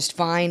doing just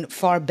fine,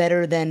 far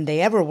better than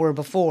they ever were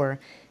before,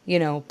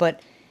 but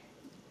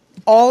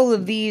all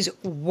of these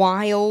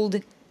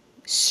wild,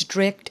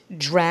 strict,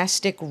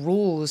 drastic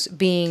rules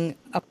being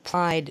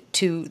applied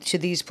to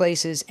these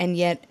places, and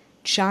yet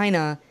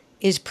China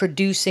is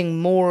producing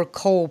more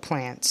coal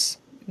plants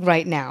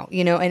right now,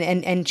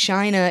 and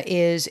China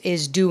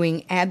is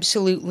doing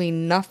absolutely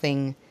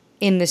nothing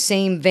in the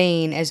same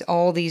vein as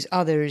all these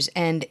others,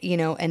 and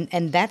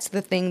and that's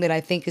the thing that I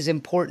think is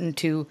important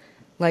to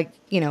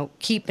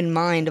keep in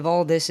mind of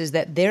all this, is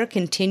that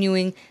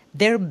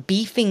they're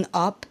beefing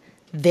up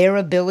their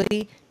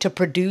ability to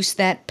produce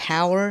that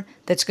power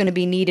that's going to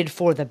be needed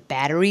for the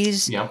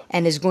batteries, Yeah.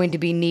 and is going to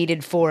be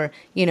needed for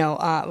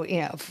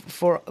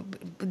for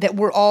that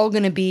we're all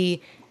going to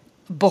be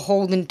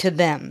beholden to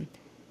them,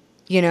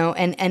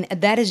 and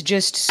that is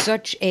just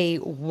such a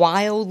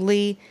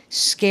wildly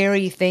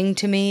scary thing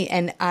to me,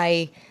 and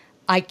I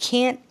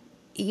can't,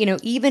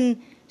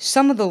 even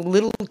some of the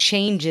little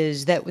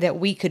changes that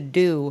we could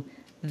do,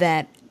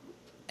 that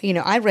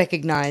I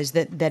recognize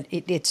that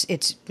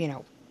it's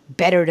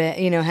better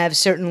to have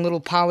certain little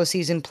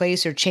policies in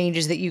place or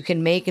changes that you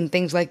can make and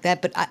things like that,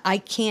 but I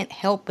can't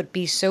help but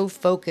be so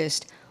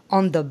focused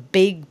on the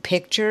big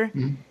picture,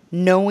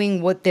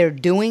 knowing what they're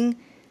doing,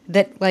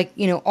 that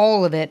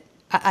all of it,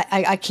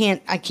 I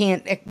can't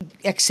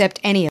accept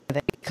any of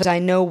it, because I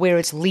know where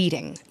it's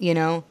leading,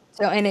 So,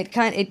 and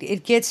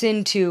it gets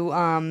into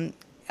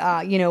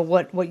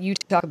what you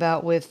talk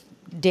about with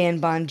Dan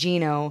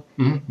Bongino,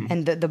 Hmm.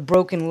 and the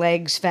broken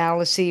legs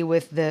fallacy,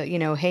 with the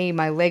hey,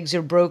 my legs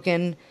are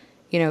broken,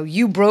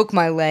 you broke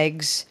my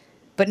legs,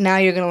 but now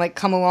you're gonna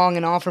come along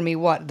and offer me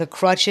what, the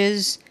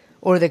crutches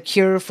or the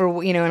cure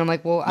for, and I'm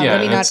like, well, Yeah, let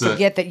me and not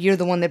forget that you're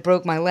the one that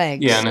broke my yeah,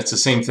 legs. and it's the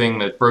same thing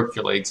that broke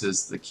your legs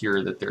is the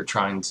cure that they're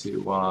trying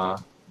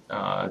to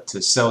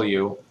sell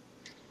you,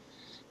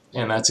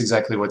 and that's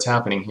exactly what's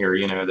happening here.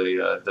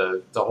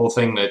 The whole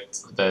thing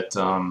that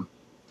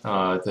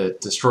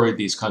destroyed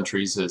these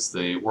countries is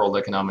the World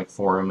Economic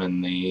Forum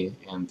and the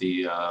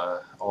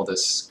all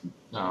this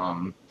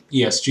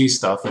ESG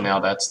stuff, and now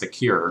that's the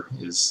cure,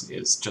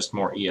 is just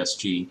more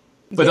ESG.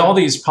 But all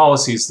these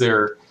policies,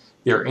 they're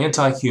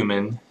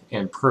anti-human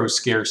and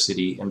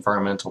pro-scarcity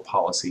environmental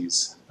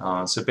policies.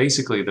 So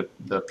basically,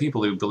 the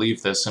people who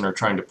believe this and are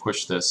trying to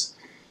push this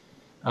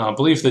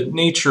believe that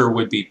nature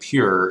would be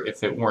pure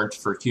if it weren't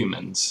for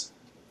humans.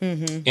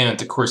 Mm-hmm.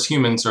 And of course,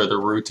 humans are the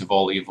root of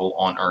all evil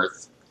on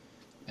Earth.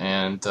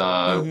 And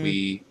Mm-hmm.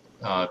 we,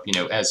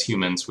 as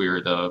humans,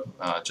 we're the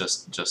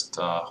just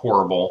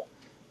horrible.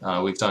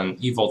 We've done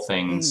evil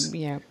things.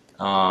 Yeah.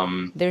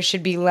 There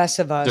should be less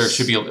of There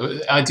should us.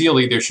 be,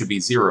 ideally, there should be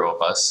zero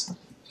of us.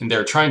 And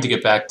they're trying to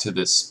get back to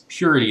this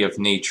purity of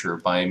nature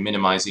by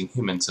minimizing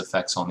humans'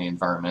 effects on the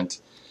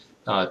environment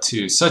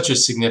to such a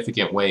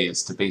significant way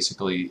as to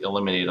basically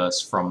eliminate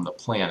us from the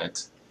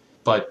planet.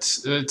 But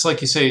it's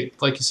like you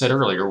said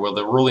earlier, will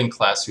the ruling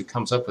class who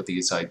comes up with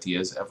these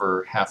ideas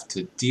ever have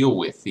to deal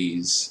with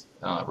these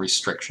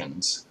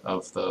restrictions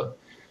of the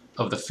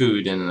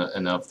food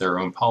and of their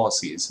own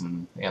policies?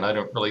 And I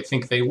don't really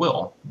think they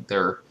will.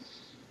 They're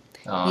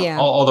Yeah.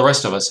 all the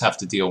rest of us have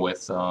to deal with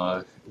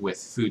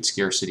food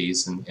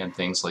scarcities and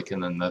things like in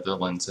the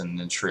Netherlands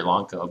and in Sri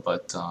Lanka,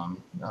 but Yeah,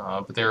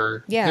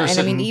 they're and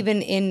I mean, sitting.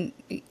 even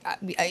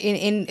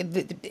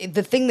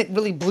the thing that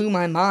really blew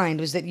my mind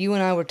was that you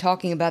and I were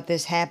talking about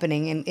this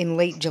happening in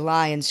late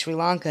July in Sri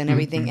Lanka and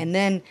everything, Mhm. and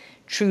then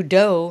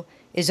Trudeau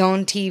is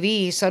on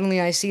TV. Suddenly,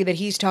 I see that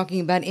he's talking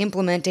about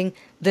implementing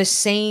the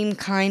same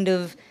kind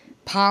of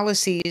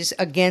policies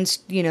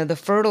against the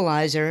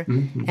fertilizer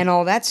Mhm. and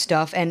all that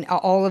stuff, and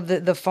all of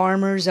the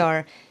farmers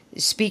are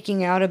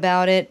speaking out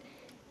about it,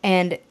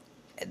 and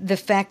the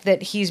fact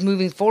that he's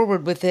moving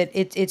forward with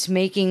it's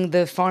making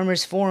the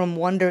Farmers Forum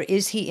wonder,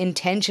 is he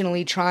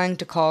intentionally trying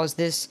to cause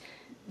this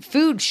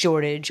food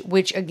shortage,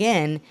 which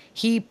again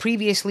he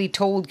previously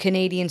told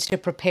Canadians to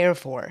prepare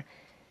for.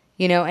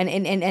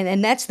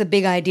 And that's the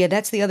big idea.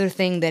 That's the other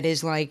thing that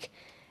is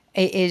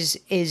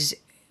is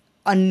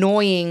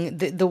annoying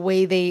the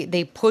way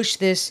they push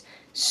this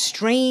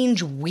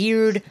strange,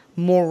 weird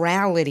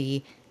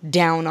morality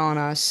down on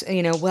us.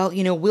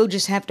 We'll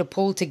just have to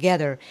pull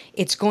together.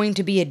 It's going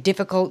to be a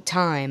difficult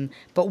time,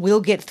 but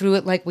we'll get through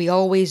it like we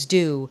always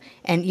do.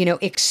 And,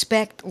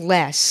 expect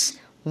less,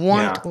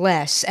 want Yeah.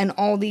 less, and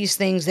all these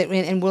things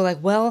and we're like,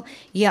 well,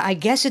 yeah, I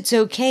guess it's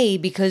okay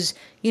because,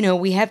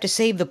 we have to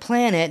save the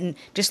planet. And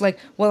just like,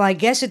 well, I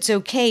guess it's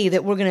okay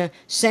that we're going to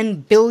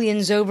send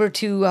billions over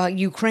to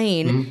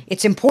Ukraine.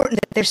 It's important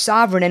that they're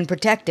sovereign and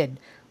protected.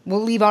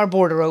 We'll leave our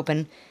border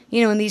open.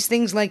 And these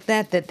things like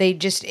that they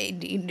just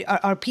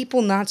are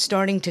people not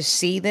starting to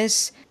see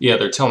this? Yeah,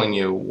 they're telling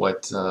you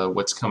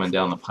what's coming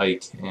down the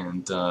pike,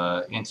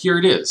 and here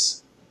it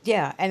is.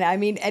 Yeah, and I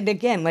mean, and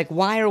again, like,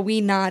 why are we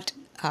not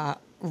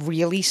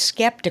really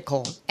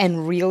skeptical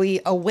and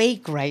really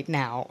awake right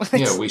now?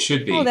 Yeah, we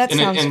should be. Oh, that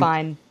sounds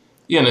fine.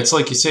 Yeah, and it's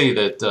like you say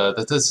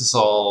that this is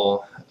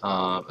all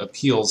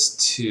appeals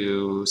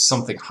to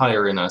something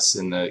higher in us,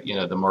 in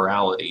the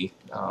morality.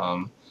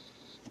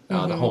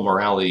 The whole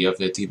morality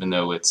of it, even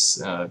though it's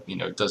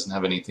doesn't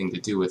have anything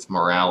to do with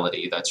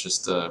morality. That's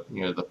just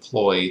the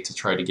ploy to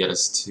try to get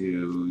us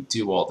to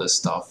do all this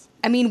stuff.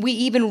 I mean, we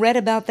even read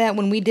about that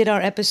when we did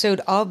our episode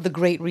of The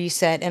Great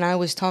Reset, and I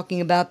was talking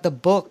about the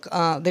book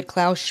that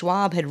Klaus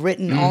Schwab had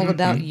written all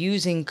about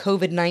using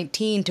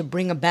COVID-19 to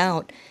bring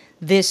about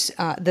this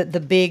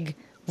the big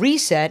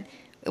reset,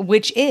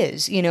 which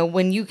is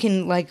when you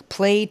can like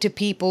play to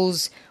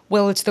people's,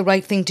 well, it's the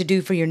right thing to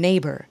do for your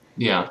neighbor.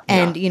 Yeah.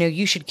 And,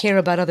 you should care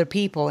about other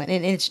people. And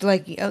it's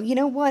like, you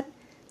know what?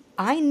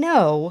 I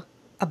know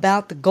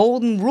about the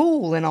golden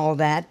rule and all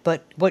that,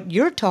 but what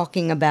you're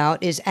talking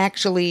about is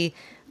actually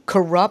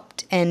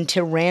corrupt and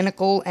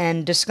tyrannical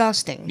and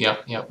disgusting. Yeah,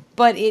 yeah.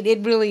 But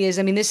it really is.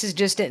 I mean, this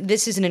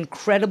is an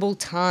incredible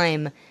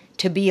time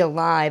to be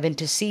alive and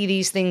to see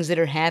these things that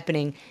are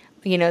happening.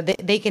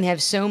 They can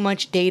have so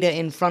much data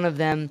in front of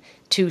them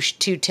to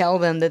tell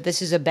them that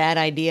this is a bad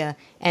idea.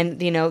 And,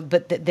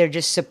 but they're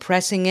just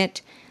suppressing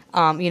it.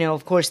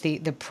 Of course,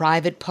 the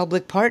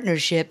private-public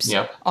partnerships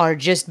are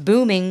just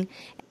booming,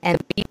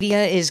 and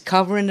media is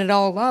covering it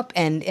all up.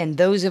 And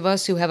those of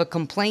us who have a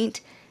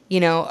complaint,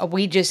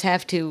 we just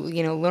have to,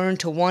 learn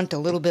to want a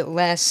little bit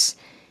less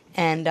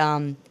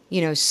and,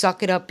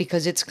 suck it up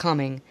because it's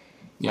coming.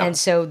 Yeah. And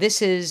so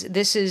this is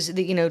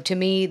to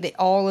me,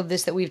 all of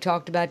this that we've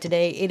talked about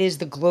today, it is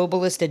the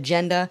globalist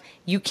agenda.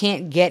 You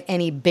can't get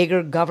any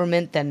bigger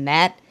government than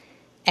that.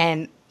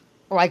 And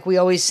like we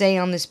always say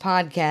on this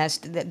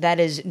podcast, that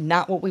is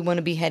not what we want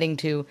to be heading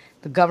to.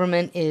 The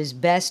government is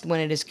best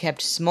when it is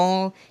kept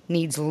small,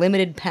 needs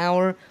limited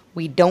power.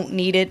 We don't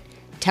need it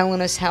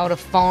telling us how to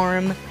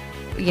farm,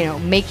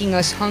 making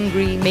us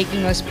hungry,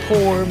 making us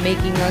poor,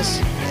 making us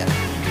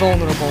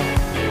vulnerable.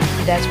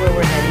 That's where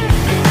we're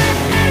heading.